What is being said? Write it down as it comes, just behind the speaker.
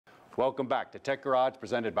Welcome back to Tech Garage,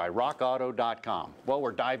 presented by RockAuto.com. Well,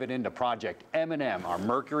 we're diving into Project M&M, our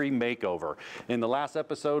Mercury Makeover. In the last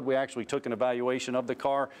episode, we actually took an evaluation of the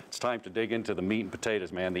car. It's time to dig into the meat and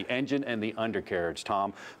potatoes, man, the engine and the undercarriage,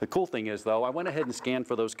 Tom. The cool thing is, though, I went ahead and scanned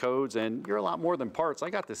for those codes, and you're a lot more than parts. I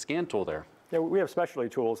got the scan tool there. Yeah, we have specialty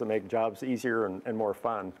tools that make jobs easier and more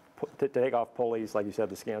fun. To take off pulleys, like you said,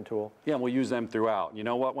 the scan tool. Yeah, and we'll use them throughout. You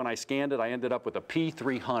know what? When I scanned it, I ended up with a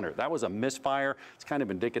P300. That was a misfire. It's kind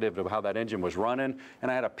of indicative of how that engine was running.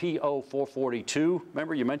 And I had a PO442.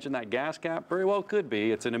 Remember, you mentioned that gas cap? Very well could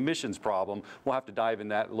be. It's an emissions problem. We'll have to dive in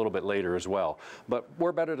that a little bit later as well. But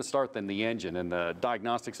we're better to start than the engine and the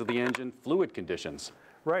diagnostics of the engine, fluid conditions.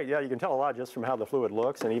 Right, yeah, you can tell a lot just from how the fluid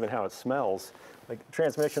looks and even how it smells. Like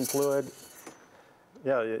transmission fluid,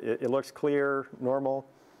 yeah, it looks clear, normal.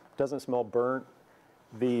 Doesn't smell burnt.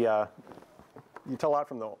 You tell a lot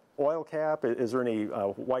from the oil cap. Is there any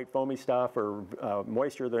white foamy stuff or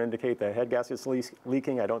moisture that indicate the head gasket's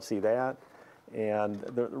leaking? I don't see that. And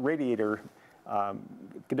the radiator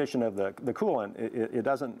condition of the coolant, it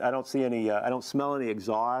doesn't. I don't see any. I don't smell any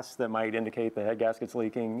exhaust that might indicate the head gasket's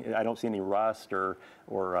leaking. I don't see any rust or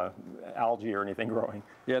algae or anything growing.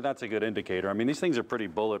 Yeah, that's a good indicator. I mean, these things are pretty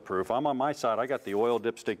bulletproof. I'm on my side. I got the oil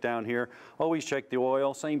dipstick down here. Always check the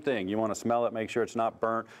oil. Same thing. You want to smell it, make sure it's not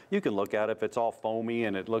burnt. You can look at it. If it's all foamy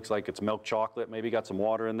and it looks like it's milk chocolate, maybe got some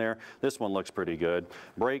water in there. This one looks pretty good.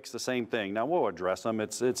 Brakes, the same thing. Now, we'll address them.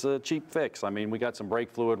 It's a cheap fix. I mean, we got some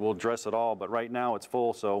brake fluid. We'll address it all, but right now it's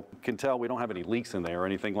full, so you can tell we don't have any leaks in there or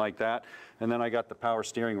anything like that. And then I got the power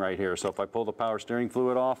steering right here. So if I pull the power steering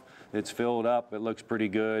fluid off, it's filled up. It looks pretty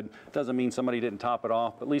good. Doesn't mean somebody didn't top it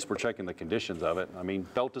off, but at least we're checking the conditions of it. I mean,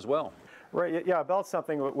 belt as well. Right, yeah, belt's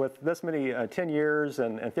something with this many 10 years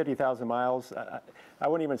and 50,000 miles. I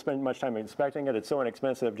wouldn't even spend much time inspecting it. It's so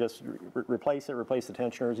inexpensive. Just replace it, replace the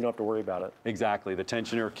tensioners. You don't have to worry about it. Exactly. The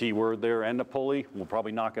tensioner, key word there, and the pulley. We'll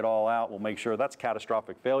probably knock it all out. We'll make sure that's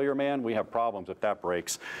catastrophic failure, man. We have problems if that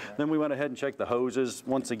breaks. Then we went ahead and checked the hoses.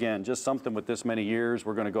 Once again, just something with this many years.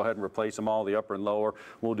 We're going to go ahead and replace them all, the upper and lower.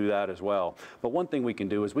 We'll do that as well. But one thing we can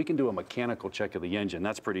do is we can do a mechanical check of the engine.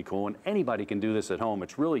 That's pretty cool. And anybody can do this at home.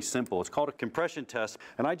 It's really simple. It's called a compression test.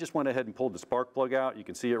 And I just went ahead and pulled the spark plug out. You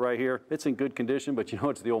can see it right here. It's in good condition, but you know,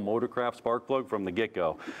 it's the old Motorcraft spark plug from the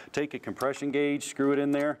get-go. Take a compression gauge, screw it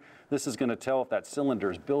in there. This is going to tell if that cylinder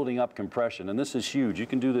is building up compression, and this is huge. You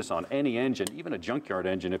can do this on any engine, even a junkyard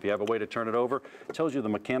engine if you have a way to turn it over. It tells you the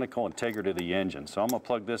mechanical integrity of the engine. So I'm going to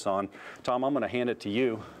plug this on. Tom, I'm going to hand it to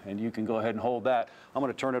you, and you can go ahead and hold that. I'm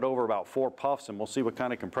going to turn it over about 4 puffs, and we'll see what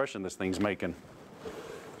kind of compression this thing's making.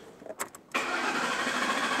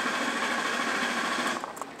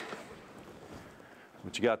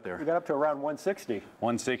 What you got there? We got up to around 160.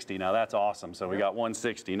 160, now that's awesome. So we got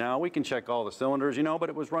 160. Now we can check all the cylinders, you know, but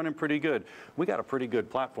it was running pretty good. We got a pretty good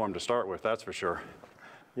platform to start with, that's for sure.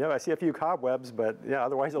 Yeah, I see a few cobwebs, but yeah,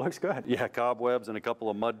 otherwise it looks good. Yeah, cobwebs and a couple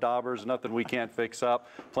of mud daubers, nothing we can't fix up.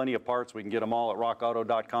 Plenty of parts, we can get them all at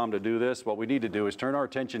rockauto.com to do this. What we need to do is turn our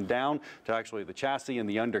attention down to actually the chassis and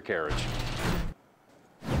the undercarriage.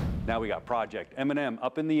 Now we got Project M&M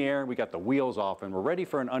up in the air, we got the wheels off, and we're ready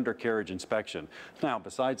for an undercarriage inspection. Now,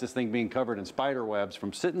 besides this thing being covered in spider webs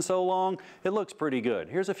from sitting so long, it looks pretty good.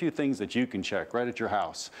 Here's a few things that you can check right at your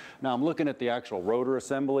house. Now, I'm looking at the actual rotor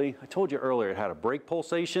assembly. I told you earlier it had a brake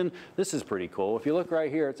pulsation. This is pretty cool. If you look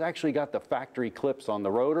right here, it's actually got the factory clips on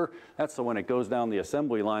the rotor. That's so when it goes down the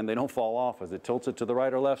assembly line, they don't fall off as it tilts it to the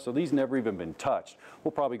right or left, so these never even been touched.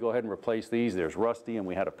 We'll probably go ahead and replace these. There's rusty, and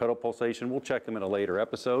we had a pedal pulsation. We'll check them in a later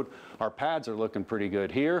episode. Our pads are looking pretty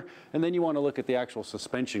good here. And then you want to look at the actual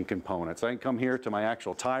suspension components. I can come here to my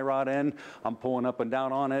actual tie rod end. I'm pulling up and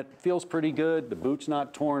down on it. Feels pretty good. The boot's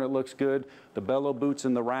not torn. It looks good. The bellow boots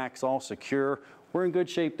in the rack's all secure. We're in good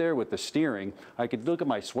shape there with the steering. I could look at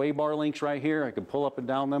my sway bar links right here. I could pull up and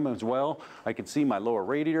down them as well. I can see my lower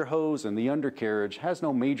radiator hose, and the undercarriage has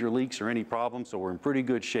no major leaks or any problems, so we're in pretty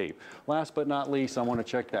good shape. Last but not least, I want to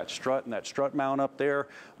check that strut and that strut mount up there.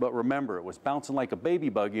 But remember, it was bouncing like a baby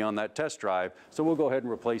buggy on that test drive, so we'll go ahead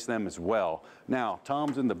and replace them as well. Now,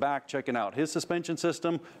 Tom's in the back checking out his suspension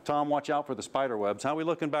system. Tom, watch out for the spider webs. How are we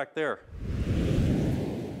looking back there?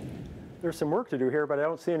 There's some work to do here, but I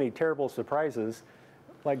don't see any terrible surprises.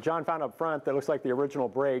 Like John found up front, that looks like the original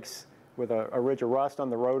brakes with a ridge of rust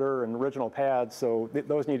on the rotor and original pads, so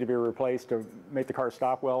those need to be replaced to make the car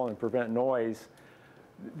stop well and prevent noise.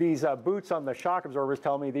 These boots on the shock absorbers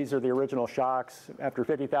tell me these are the original shocks. After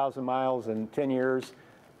 50,000 miles and 10 years,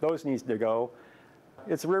 those need to go.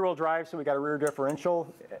 It's rear-wheel drive, so we got a rear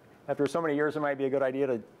differential. After so many years, it might be a good idea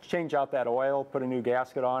to change out that oil, put a new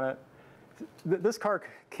gasket on it. This car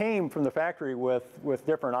came from the factory with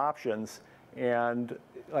different options, And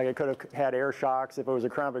like it could have had air shocks. If it was a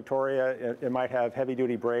Crown Victoria, it might have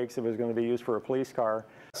heavy-duty brakes if it was going to be used for a police car.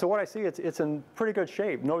 So what I see, it's in pretty good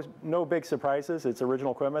shape. No big surprises. It's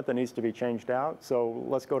original equipment that needs to be changed out. So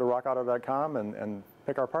let's go to rockauto.com and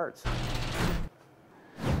pick our parts.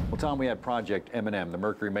 Well, Tom, we had Project M&M, the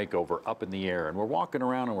Mercury Makeover, up in the air, and we're walking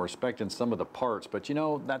around and we're inspecting some of the parts, but you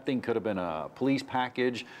know, that thing could have been a police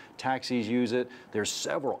package, taxis use it. There's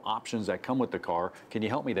several options that come with the car. Can you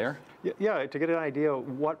help me there? Yeah, to get an idea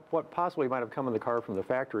of what possibly might have come in the car from the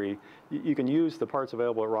factory, you can use the parts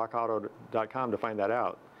available at rockauto.com to find that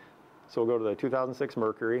out. So we'll go to the 2006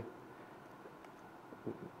 Mercury,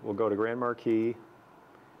 we'll go to Grand Marquis,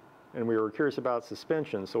 and we were curious about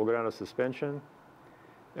suspension, so we'll go down to suspension,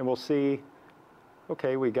 and we'll see,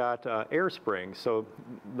 okay, we got air springs. So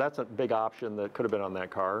that's a big option that could have been on that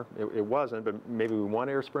car. It wasn't, but maybe we want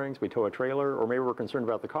air springs, we tow a trailer, or maybe we're concerned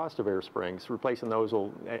about the cost of air springs. Replacing those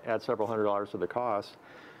will add several $100s to the cost.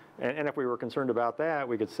 And if we were concerned about that,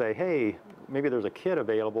 we could say, hey, maybe there's a kit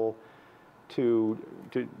available to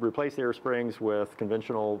replace the air springs with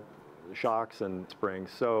conventional shocks and springs.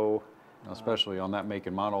 So. Especially on that make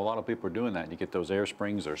and model, a lot of people are doing that. You get those air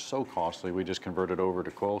springs, they're so costly, we just convert it over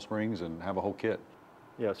to coil springs and have a whole kit.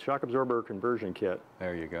 Yes, shock absorber conversion kit.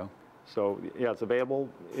 There you go. So yeah, it's available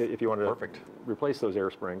if you want to replace those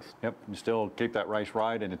air springs. Yep, you still keep that race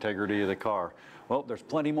ride and integrity of the car. Well, there's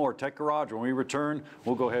plenty more. Tech Garage, when we return,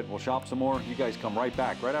 we'll go ahead and we'll shop some more. You guys come right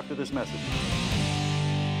back right after this message.